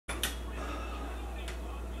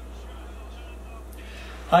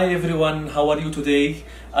Hi everyone, how are you today?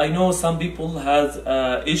 I know some people has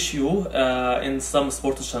issue in some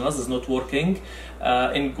sports channels is not working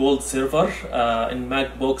in Gold server in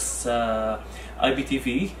MacBox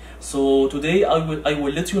IPTV. So today I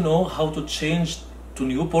will let you know how to change to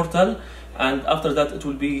new portal, and after that it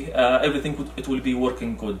will be it will be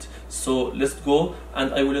working good. So let's go,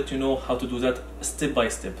 and I will let you know how to do that step by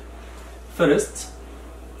step. First,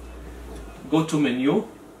 go to menu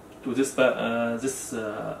to this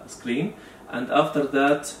screen, and after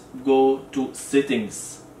that go to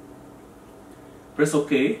settings, press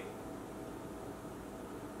OK,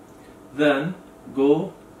 then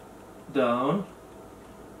go down,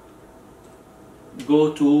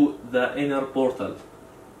 go to the inner portal,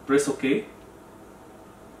 press OK,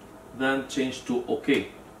 then change to OK.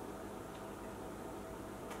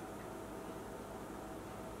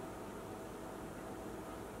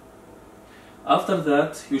 After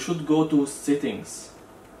that, you should go to settings.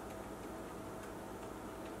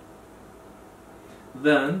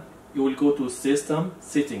 Then you will go to system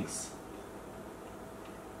settings.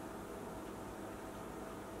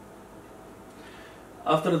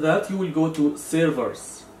 After that, you will go to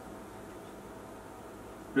servers.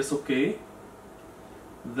 Press OK.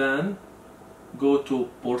 Then go to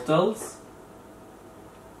portals.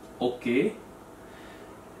 OK.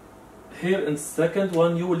 Here in second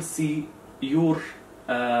one, you will see your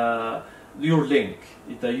link,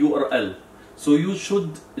 the URL. So you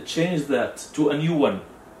should change that to a new one.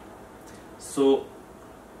 So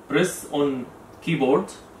press on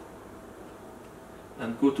keyboard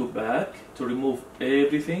and go to back to remove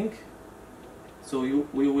everything. So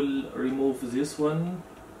we will remove this one,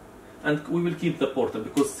 and we will keep the portal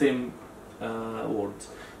because same word.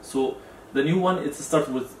 So the new one, it starts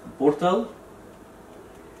with portal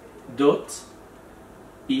dot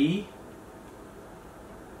e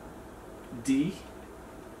D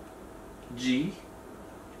G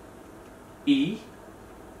E,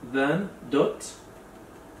 then dot,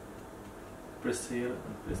 press here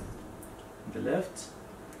and press on the left,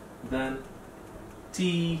 then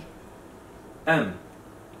T M.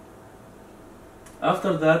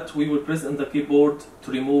 After that we will press on the keyboard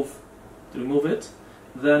to remove it,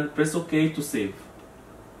 then press OK to save.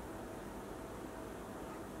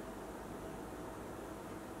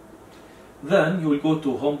 Then you will go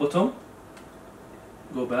to home button,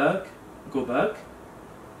 go back,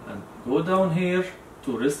 and go down here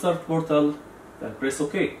to restart portal, then press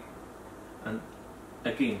OK, and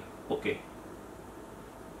again OK.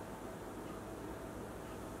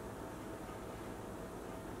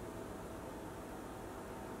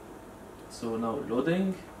 So now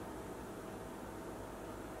loading.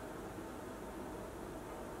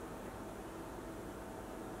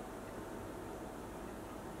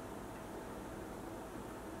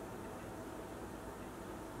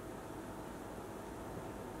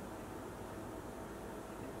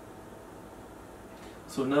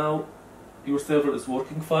 So now your server is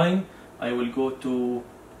working fine. I will go to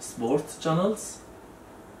sports channels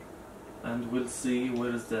and we'll see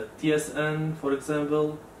where is the TSN, for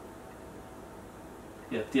example.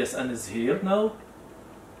 Yeah, TSN is here now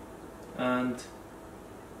and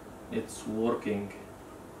it's working.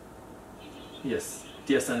 Yes,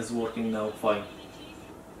 TSN is working now fine.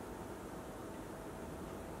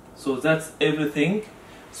 So that's everything.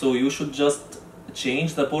 So you should just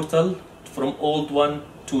change the portal from old one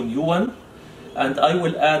to new one, and I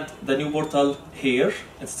will add the new portal here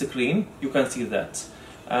in screen. You can see that,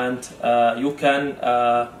 and you can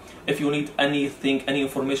if you need anything, any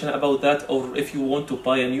information about that, or if you want to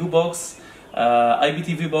buy a new box,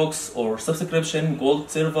 IPTV box or subscription, Gold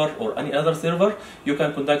server or any other server, you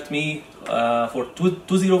can contact me for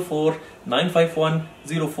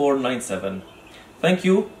 204-951-0497. Thank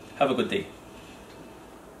you. Have a good day.